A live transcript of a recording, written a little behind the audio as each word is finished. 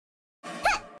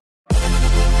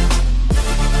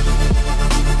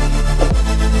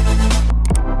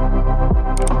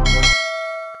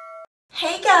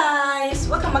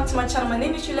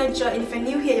pleasure, and if you're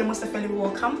new here, you're most definitely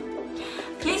welcome.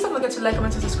 Please don't forget to like,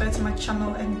 comment, and subscribe to my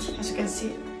channel. And as you can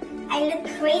see, I look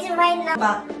crazy right now,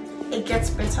 but it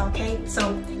gets better, okay?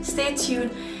 So stay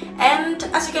tuned. And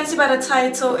as you can see by the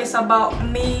title, it's about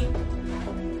me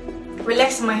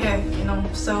relaxing my hair, you know.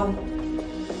 So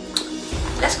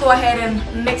let's go ahead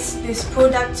and mix this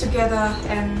product together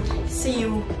and see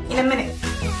you in a minute.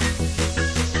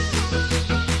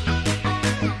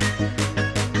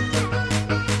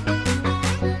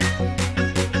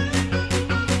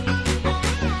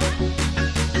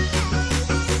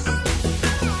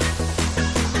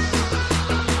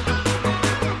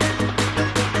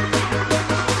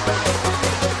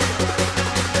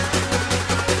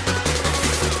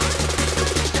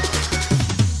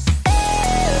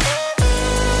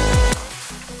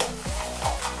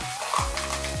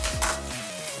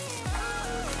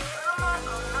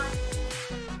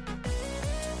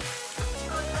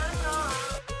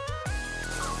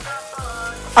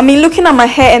 I mean, looking at my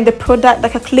hair and the product, the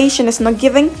calculation is not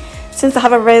giving since I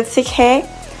have a very thick hair,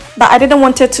 but I didn't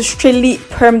want it to straightly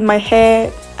perm my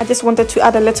hair. I just wanted to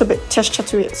add a little bit texture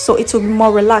to it so it will be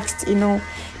more relaxed, you know,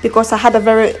 because I had a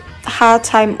very hard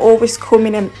time always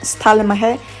combing and styling my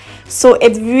hair. So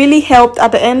it really helped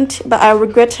at the end, but I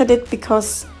regretted it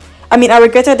because I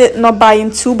regretted it not buying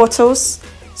 2 bottles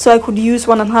so I could use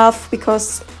 1.5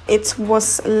 because it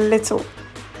was little.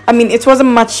 I mean, it wasn't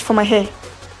much for my hair.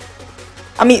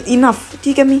 I mean, enough. Do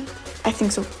you get me? I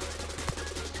think so.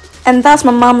 And that's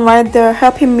my mom right there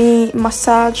helping me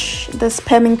massage the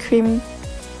perming cream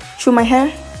through my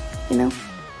hair, you know.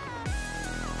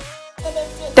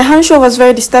 The handshaw was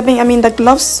very disturbing. I mean, the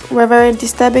gloves were very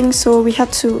disturbing, so we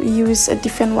had to use a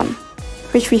different one,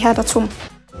 which we had at home.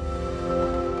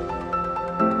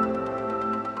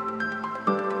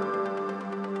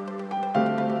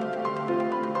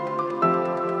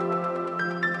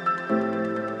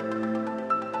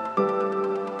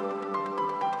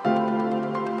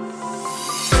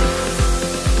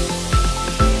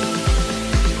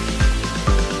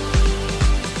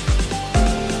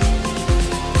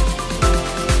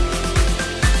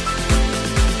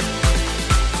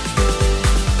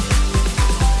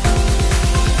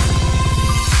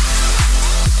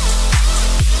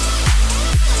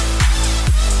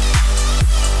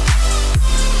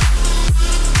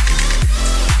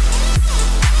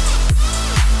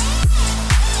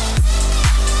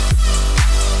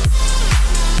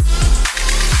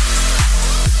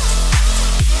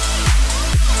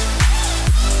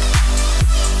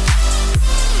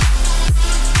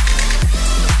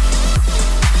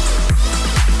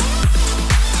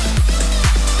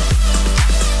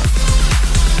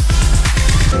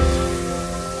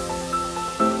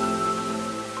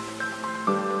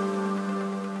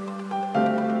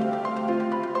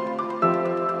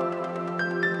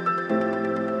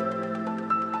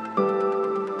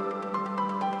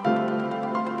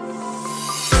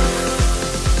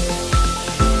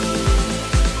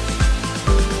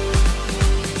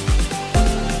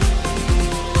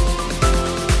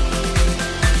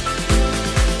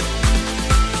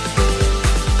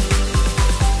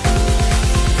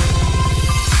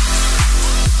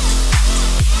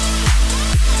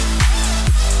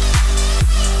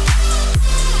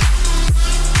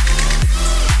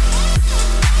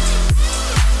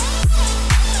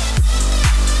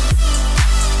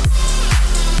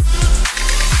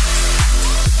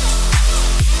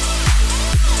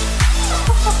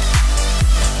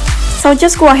 So I'll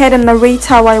just go ahead and narrate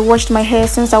how I washed my hair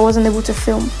since I wasn't able to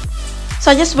film.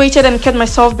 So I just waited and kept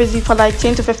myself busy for like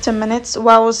 10 to 15 minutes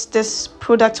whilst this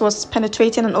product was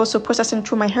penetrating and also processing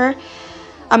through my hair.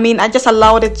 I mean, I just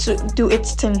allowed it to do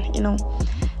its thing, you know.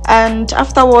 And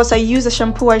afterwards, I used the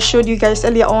shampoo I showed you guys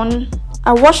earlier on.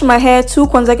 I washed my hair 2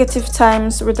 consecutive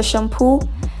times with the shampoo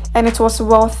and it was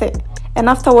worth it. And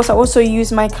afterwards, I also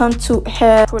used my Cantua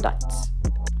hair products.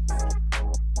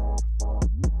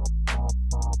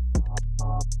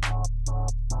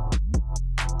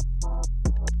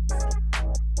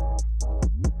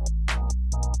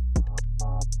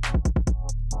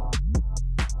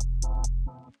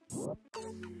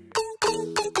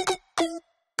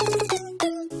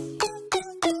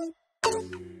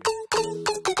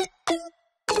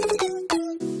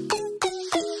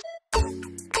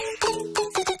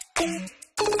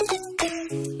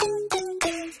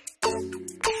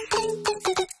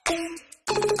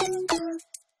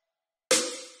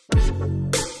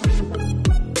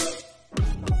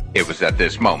 It was at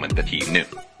this moment that he knew.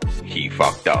 He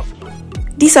fucked up.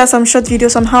 These are some short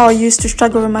videos on how I used to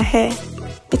struggle with my hair.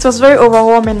 It was very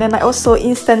overwhelming and I also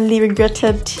instantly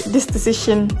regretted this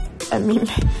decision. I mean,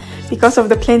 because of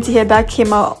the plenty hair that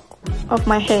came out of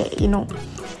my hair, you know.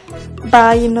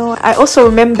 But you know, I also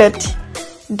remembered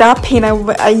that pain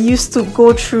I used to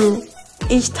go through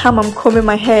each time I'm combing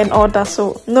my hair and all that,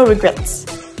 so no regrets.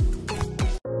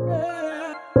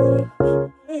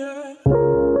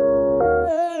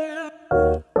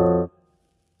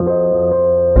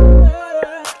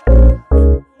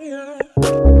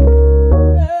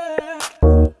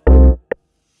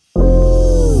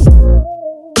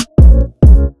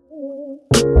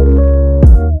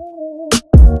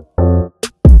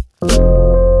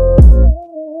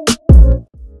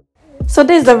 So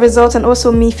this is the result, and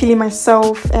also me feeling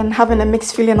myself and having a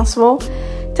mixed feeling as well.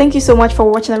 Thank you so much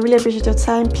for watching. I really appreciate your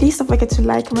time. Please don't forget to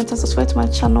like, comment and subscribe to my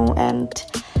channel, and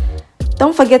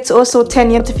don't forget to also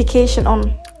turn your notification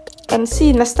on. And see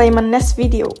you next time in my next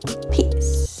video.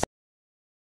 Peace.